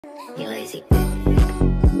You lazy.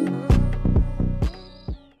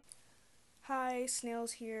 Hi,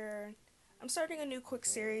 Snails here. I'm starting a new quick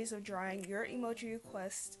series of drawing your emoji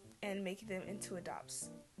requests and making them into adopts.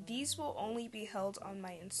 These will only be held on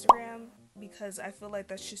my Instagram because I feel like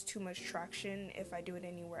that's just too much traction if I do it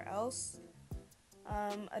anywhere else.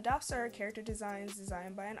 Adopts are character designs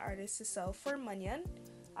designed by an artist to sell for Munyan.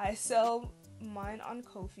 I sell mine on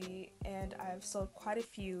KOFI and I've sold quite a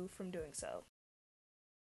few from doing so.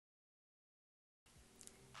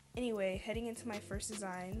 Anyway, heading into my first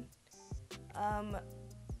design,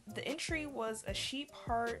 the entry was a sheep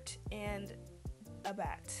heart and a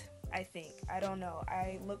bat, I think. I don't know.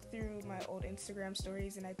 I looked through my old Instagram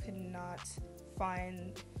stories and I could not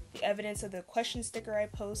find the evidence of the question sticker I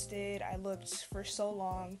posted. I looked for so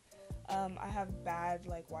long. I have bad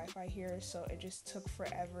Wi-Fi here, so it just took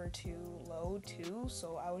forever to load too.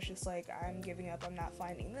 So I was just like, I'm giving up. I'm not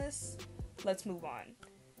finding this. Let's move on.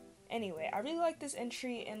 Anyway, I really like this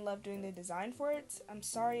entry and love doing the design for it. I'm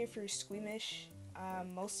sorry if you're squeamish.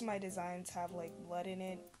 Most of my designs have blood in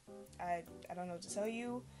it. I don't know what to tell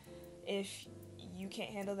you. If you can't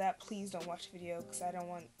handle that, please don't watch the video because I don't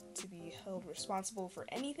want to be held responsible for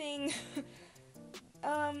anything.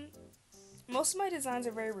 Most of my designs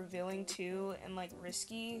are very revealing too and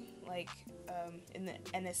risky, in the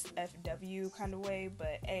NSFW kind of way,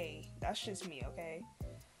 but hey, that's just me, okay?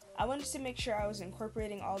 I wanted to make sure I was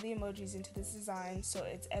incorporating all the emojis into this design so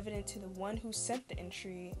it's evident to the one who sent the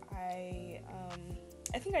entry. I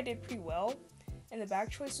think I did pretty well, and the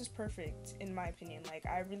bag choice was perfect in my opinion.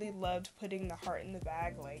 I really loved putting the heart in the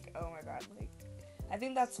bag. Oh my god, I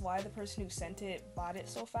think that's why the person who sent it bought it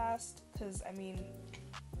so fast, because I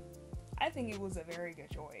think it was a very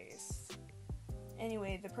good choice.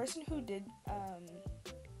 Anyway, the person who did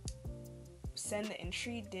send the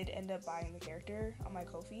entry did end up buying the character on my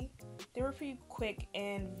KOFI. They were pretty quick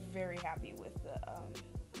and very happy with the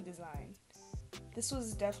design. This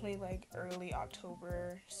was definitely early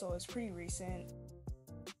October, so it's pretty recent.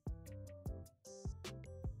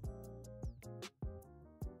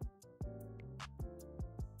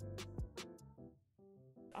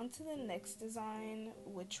 On to the next design,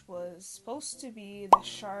 which was supposed to be the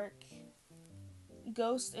shark,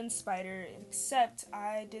 ghost, and spider, except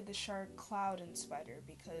I did the shark, cloud, and spider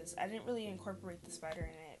because I didn't really incorporate the spider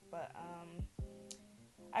in it, but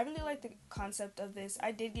I really like the concept of this.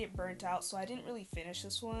 I did get burnt out, so I didn't really finish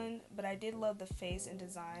this one, but I did love the face and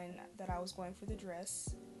design that I was going for the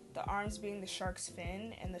dress. The arms being the shark's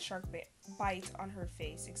fin and the shark bite on her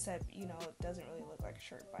face, except, it doesn't really look like a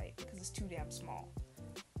shark bite because it's too damn small.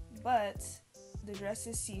 But the dress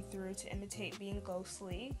is see-through to imitate being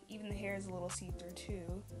ghostly. Even the hair is a little see-through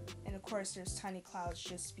too. And of course there's tiny clouds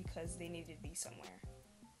just because they needed to be somewhere.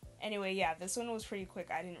 Anyway, yeah, this one was pretty quick.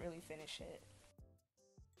 I didn't really finish it.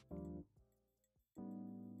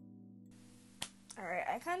 Alright,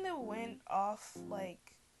 I kind of went off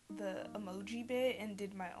the emoji bit and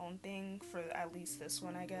did my own thing for at least this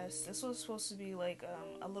one, I guess. This was supposed to be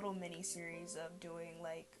a little mini series of doing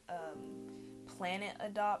planet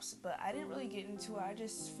adopts, but I didn't really get into it. I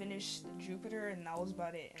just finished Jupiter and that was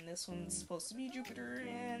about it. And this one's supposed to be Jupiter,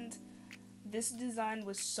 and this design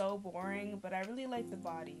was so boring, but I really liked the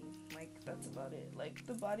body. That's about it.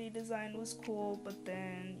 The body design was cool, but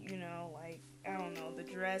then, I don't know, the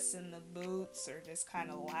dress and the boots are just kind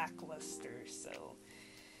of lackluster, so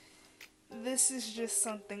this is just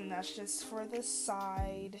something that's just for the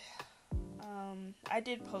side. I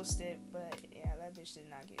did post it, but yeah, that bitch did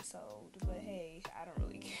not get sold, but hey, I don't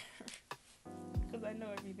really care, because I know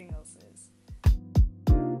everything else is.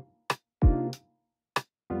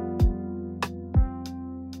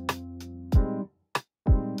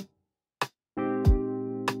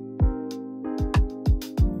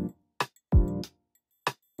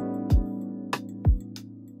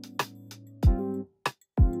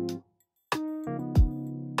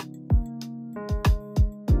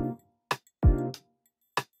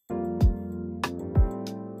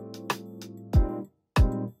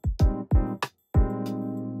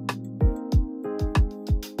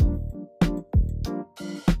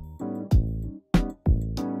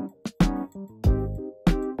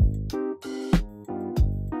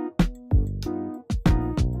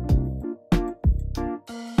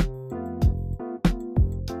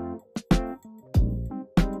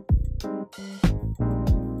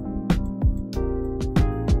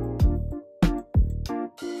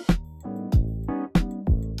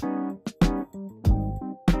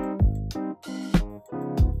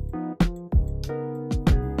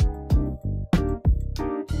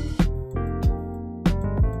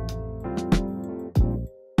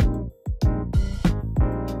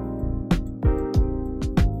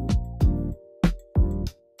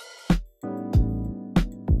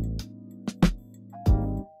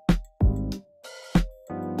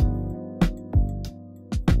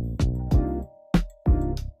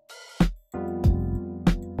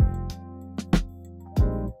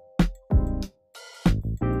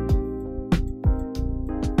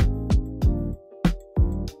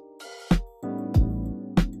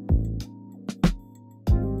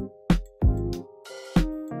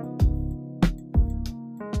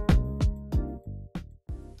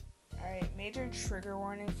 major trigger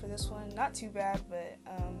warning for this one. Not too bad, but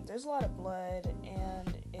there's a lot of blood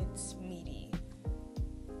and it's meaty.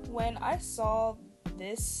 When I saw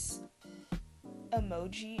this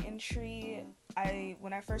emoji entry,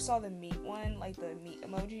 when I first saw the meat one, like the meat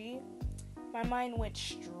emoji, my mind went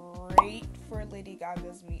straight for Lady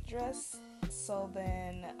Gaga's meat dress. So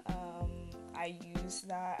then I used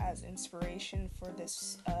that as inspiration for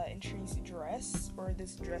this entry's dress, or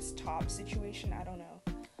this dress top situation, I don't know.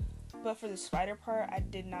 But for the spider part, I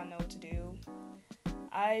did not know what to do.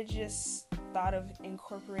 I just thought of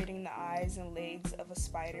incorporating the eyes and legs of a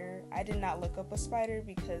spider. I did not look up a spider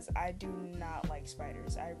because I do not like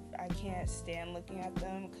spiders. I can't stand looking at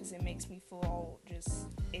them because it makes me feel all just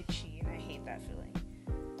itchy, and I hate that feeling.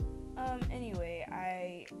 Anyway,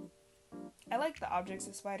 I like the objects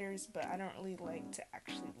of spiders, but I don't really like to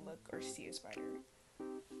actually look or see a spider.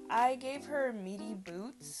 I gave her meaty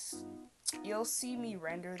boots. You'll see me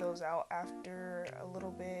render those out after a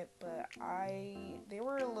little bit, but they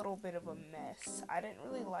were a little bit of a mess. I didn't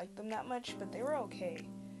really like them that much, but they were okay.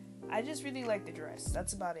 I just really liked the dress.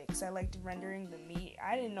 That's about it, because I liked rendering the meat.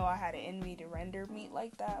 I didn't know I had it in me to render meat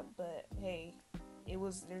like that, but hey,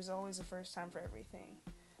 there's always a first time for everything.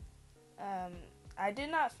 I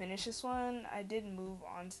did not finish this one. I did move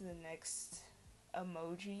on to the next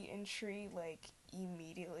emoji entry, like,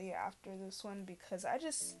 immediately after this one, because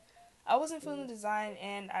I wasn't feeling the design,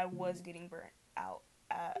 and I was getting burnt out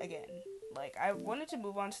again. Like, I wanted to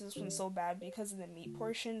move on to this one so bad because of the meat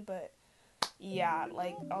portion, but yeah,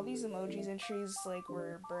 like, all these emojis entries, like,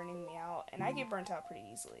 were burning me out, and I get burnt out pretty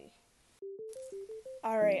easily.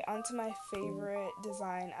 Alright, on to my favorite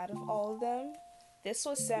design out of all of them. This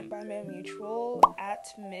was sent by my mutual at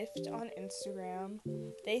Miffed on Instagram.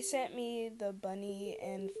 They sent me the bunny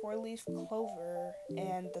and 4-leaf clover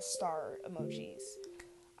and the star emojis.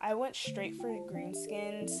 I went straight for green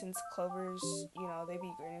skin since clovers, they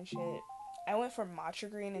be green and shit. I went for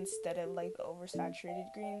matcha green instead of like the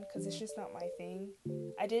oversaturated green because it's just not my thing.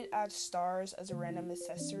 I did add stars as a random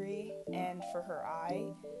accessory and for her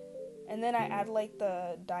eye. And then I add like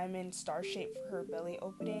the diamond star shape for her belly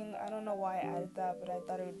opening. I don't know why I added that, but I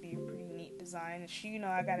thought it would be a pretty neat design.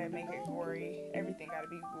 I gotta make it gory. Everything gotta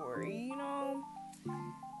be gory.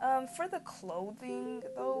 For the clothing,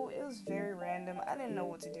 though, it was very random. I didn't know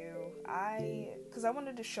what to do. Because I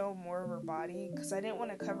wanted to show more of her body, because I didn't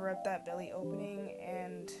want to cover up that belly opening,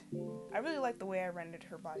 and I really liked the way I rendered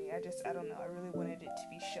her body. I don't know, I really wanted it to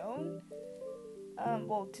be shown.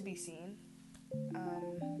 To be seen.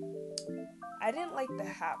 I didn't like the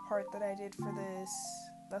hat part that I did for this.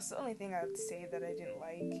 That's the only thing I would say that I didn't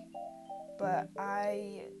like. But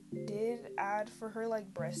I did add for her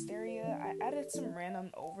like breast area, I added some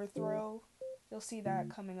random overthrow. You'll see that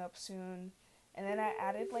coming up soon. And then I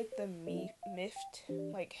added like the miffed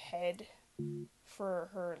like head for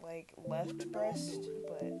her like left breast,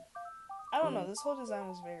 but I don't know, this whole design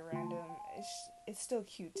was very random. It's still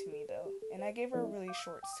cute to me though. And I gave her a really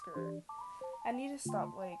short skirt. I need to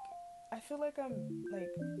stop I feel like I'm like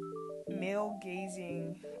male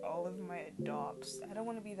gazing all of my adopts. I don't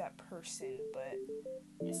want to be that person, but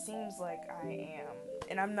it seems like I am,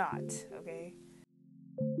 and I'm not, okay?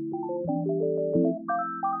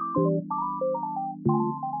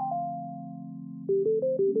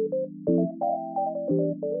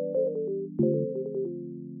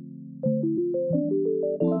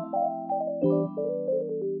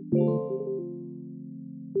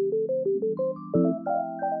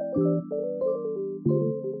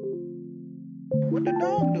 What the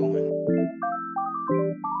dog doing?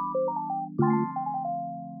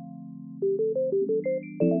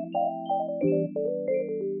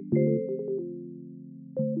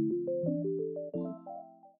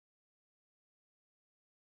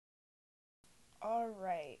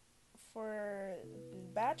 Alright, for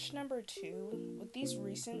batch number 2, with these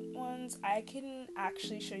recent ones, I can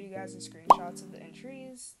actually show you guys the screenshots of the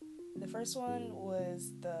entries. The first one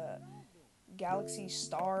was the galaxy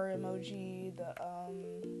star emoji, the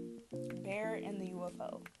bear, and the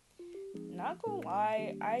UFO. Not gonna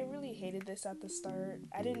lie, I really hated this at the start.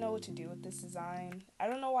 I didn't know what to do with this design. I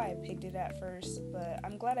don't know why I picked it at first, but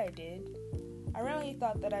I'm glad I did. I really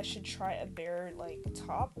thought that I should try a bear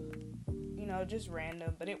top, just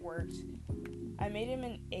random, but it worked. I made him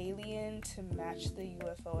an alien to match the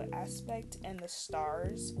UFO aspect and the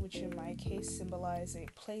stars, which in my case symbolize a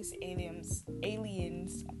place aliens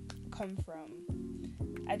come from.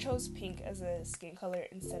 I chose pink as a skin color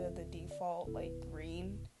instead of the default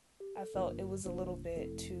green. I felt it was a little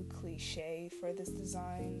bit too cliche for this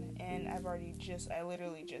design, and I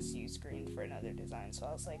literally just used green for another design, so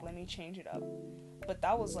I was like, let me change it up. But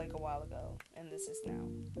that was like a while ago, and this is now.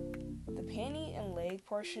 The panty and leg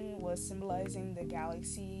portion was symbolizing the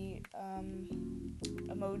galaxy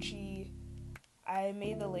emoji. I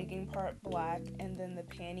made the legging part black, and then the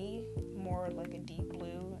panty more like a deep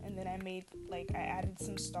blue, and then I added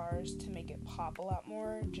some stars to make it pop a lot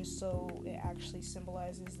more, just so it actually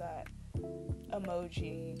symbolizes that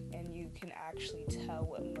emoji and you can actually tell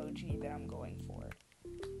what emoji that I'm going for.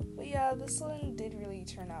 But yeah, this one did really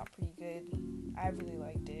turn out pretty good. I really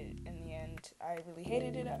liked it in the end. I really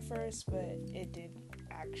hated it at first, but it did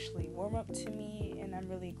actually warm up to me, and I'm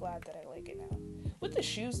really glad that I like it now. With the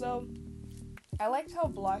shoes though, I liked how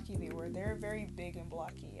blocky they were. They're very big and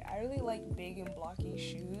blocky. I really like big and blocky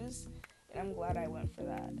shoes, and I'm glad I went for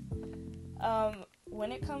that.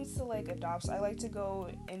 When it comes to like adopts, I like to go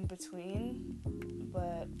in between,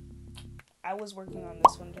 but I was working on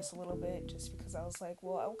this one just a little bit just because I was like,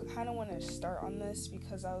 well, I kind of want to start on this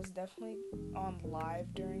because I was definitely on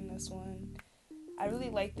live during this one. I really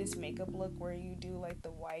like this makeup look where you do like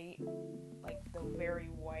the white, like the very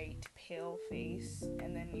white pale face,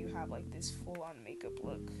 and then you have like this full on makeup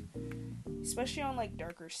look, especially on like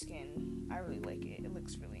darker skin. I really like it. It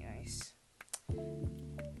looks really nice.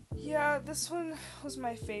 Yeah, this one was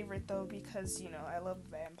my favorite though because, I love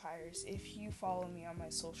vampires. If you follow me on my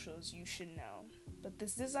socials, you should know. But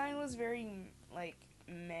this design was very, like,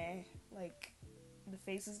 meh. Like, the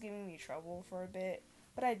face was giving me trouble for a bit,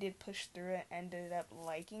 but I did push through it and ended up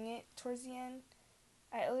liking it towards the end.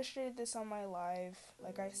 I illustrated this on my live,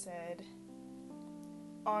 like I said,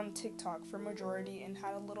 on TikTok for majority and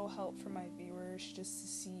had a little help from my viewers just to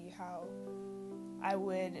see how I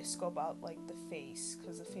would scope out like the face,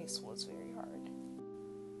 because the face was very hard.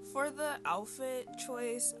 For the outfit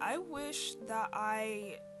choice, I wish that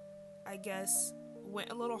I guess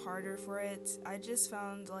went a little harder for it. I just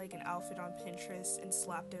found like an outfit on Pinterest and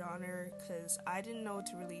slapped it on her because I didn't know what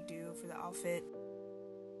to really do for the outfit.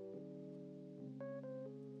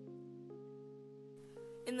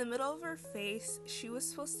 In the middle of her face, she was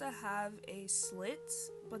supposed to have a slit,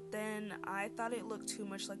 but then I thought it looked too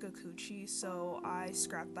much like a coochie, so I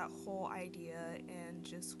scrapped that whole idea and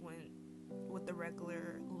just went with the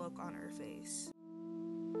regular look on her face.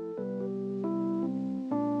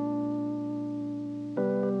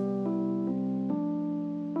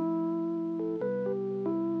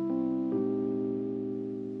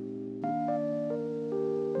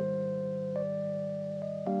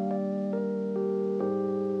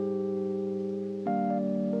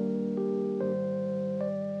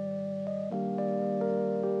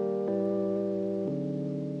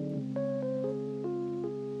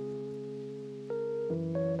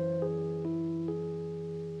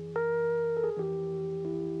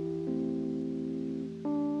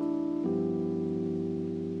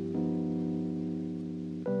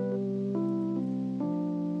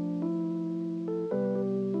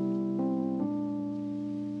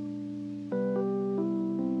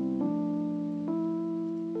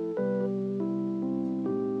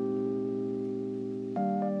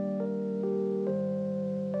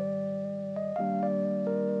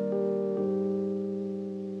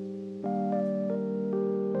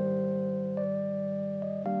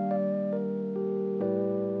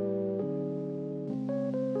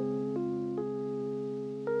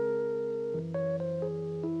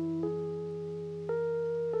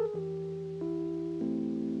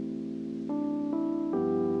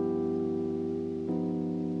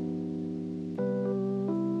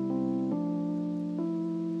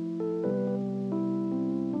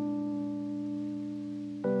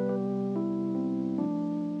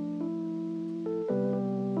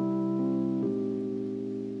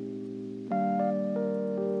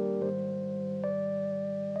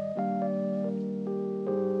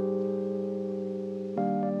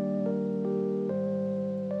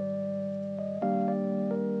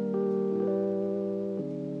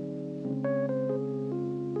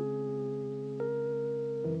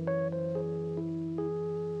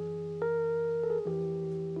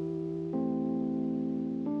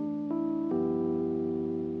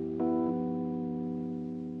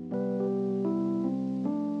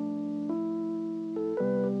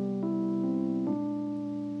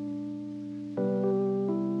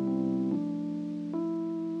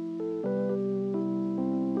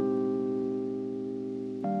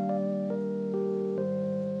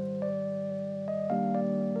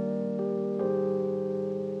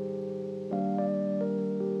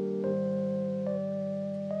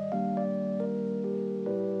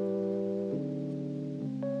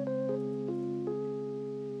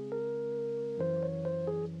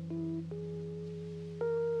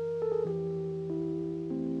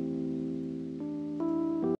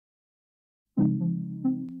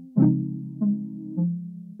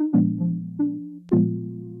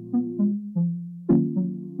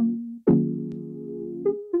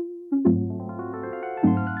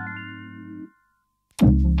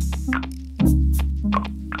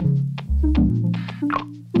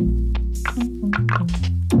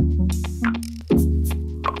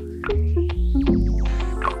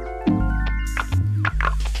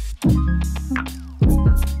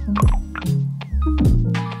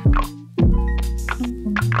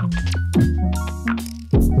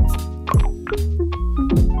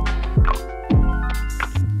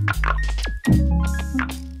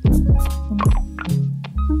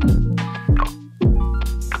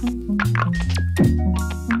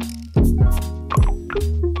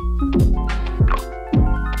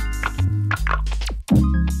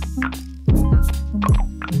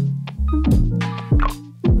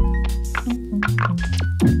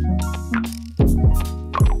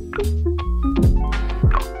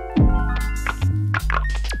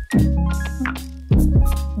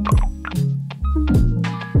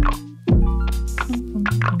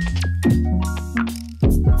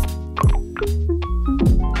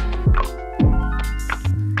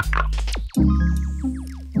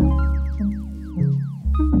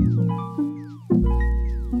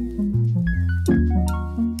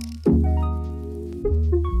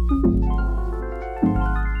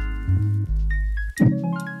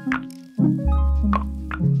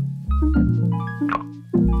 you